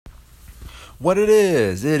what it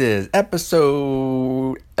is. It is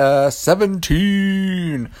episode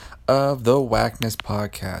 17 of the Whackness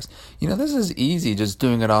Podcast. This is easy just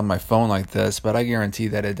doing it on my phone like this, but I guarantee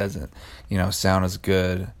that it doesn't, sound as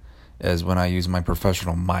good as when I use my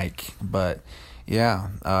professional mic. But yeah,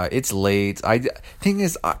 it's late. I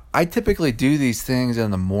typically do these things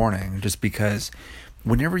in the morning just because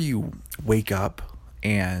whenever you wake up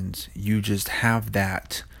and you just have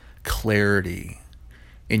that clarity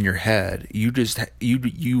in your head,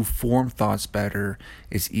 you form thoughts better.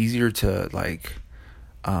 It's easier to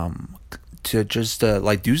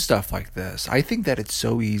do stuff like this. I think that it's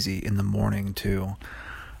so easy in the morning to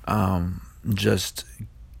just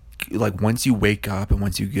once you wake up and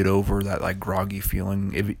once you get over that groggy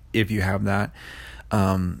feeling, if you have that,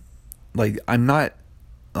 I'm not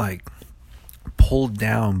pulled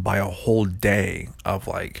down by a whole day of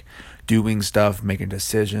doing stuff, making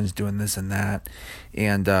decisions, doing this and that.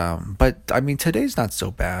 And but I mean, today's not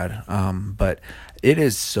so bad. But it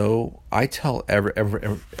is so. I tell every wait,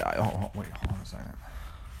 hold on a second.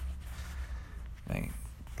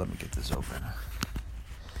 Let me get this open.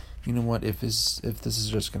 You know what? If this is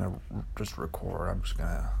just gonna record, I'm just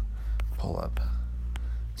gonna pull up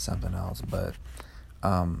something else. But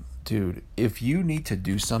dude, if you need to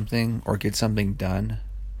do something or get something done,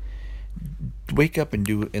 wake up and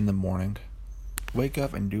do it in the morning. Wake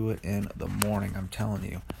up and do it in the morning. I'm telling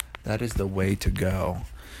you, that is the way to go.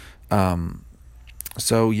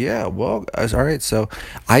 So yeah, well, all right. So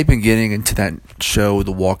I've been getting into that show,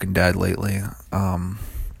 The Walking Dead, lately.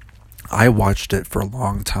 I watched it for a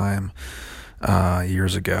long time,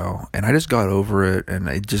 years ago, and I just got over it, and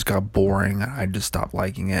it just got boring. I just stopped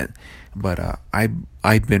liking it. But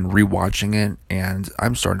I've been rewatching it, and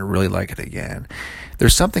I'm starting to really like it again.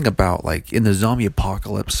 There's something about in the zombie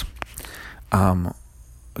apocalypse, kind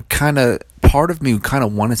of part of me kind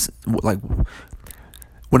of wants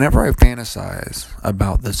whenever I fantasize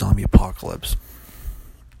about the zombie apocalypse,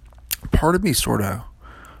 part of me sort of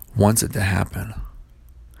wants it to happen.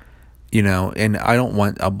 And I don't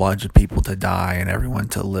want a bunch of people to die and everyone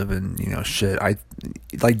to live in, shit. I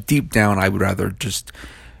deep down, I would rather just,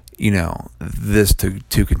 this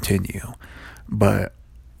to continue. But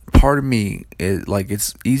part of me is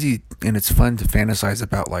it's easy and it's fun to fantasize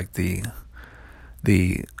about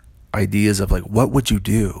the ideas of what would you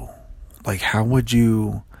do? How would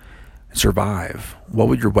you survive? What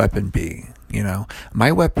would your weapon be?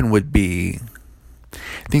 My weapon would be,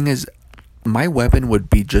 my weapon would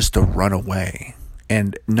be just to run away,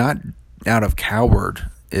 and not out of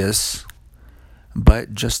cowardice,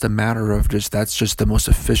 but just a matter of that's just the most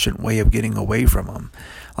efficient way of getting away from them.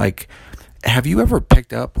 Have you ever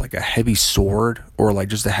picked up a heavy sword or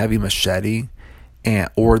just a heavy machete, and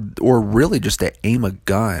or really just to aim a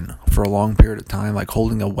gun for a long period of time,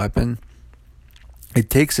 holding a weapon? It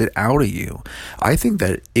takes it out of you. I think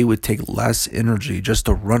that it would take less energy just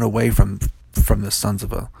to run away from the sons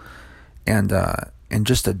of a, and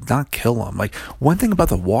just to not kill them. One thing about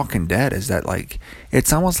The Walking Dead is that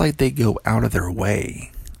it's almost like they go out of their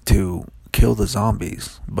way to kill the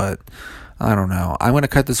zombies. But I don't know. I'm gonna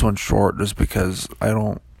cut this one short just because I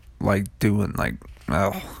don't like doing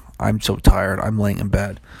I'm so tired. I'm laying in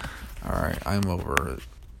bed. All right, I'm over it.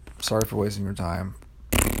 Sorry for wasting your time.